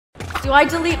do I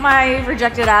delete my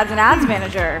rejected ads in Ads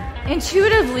Manager?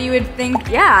 Intuitively, you would think,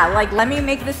 yeah, like let me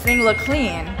make this thing look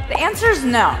clean. The answer is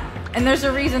no, and there's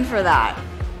a reason for that.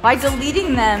 By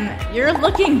deleting them, you're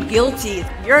looking guilty.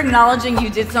 You're acknowledging you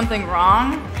did something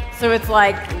wrong. So it's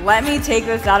like, let me take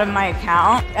this out of my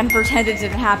account and pretend it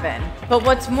didn't happen. But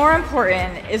what's more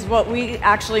important is what we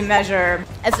actually measure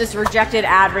as this rejected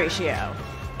ad ratio.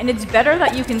 And it's better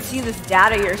that you can see this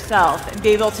data yourself and be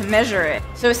able to measure it.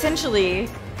 So essentially,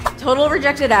 total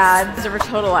rejected ads over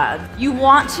total ads. You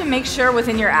want to make sure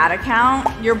within your ad account,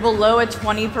 you're below a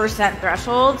 20%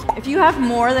 threshold. If you have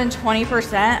more than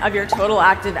 20% of your total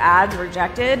active ads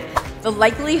rejected, the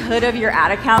likelihood of your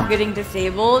ad account getting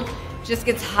disabled just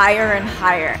gets higher and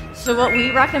higher. So what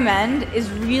we recommend is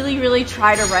really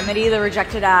try to remedy the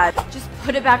rejected ad. Just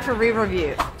put it back for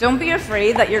re-review. Don't be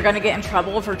afraid that you're gonna get in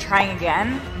trouble for trying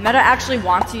again. Meta actually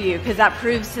wants you because that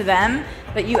proves to them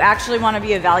that you actually want to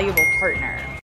be a valuable partner.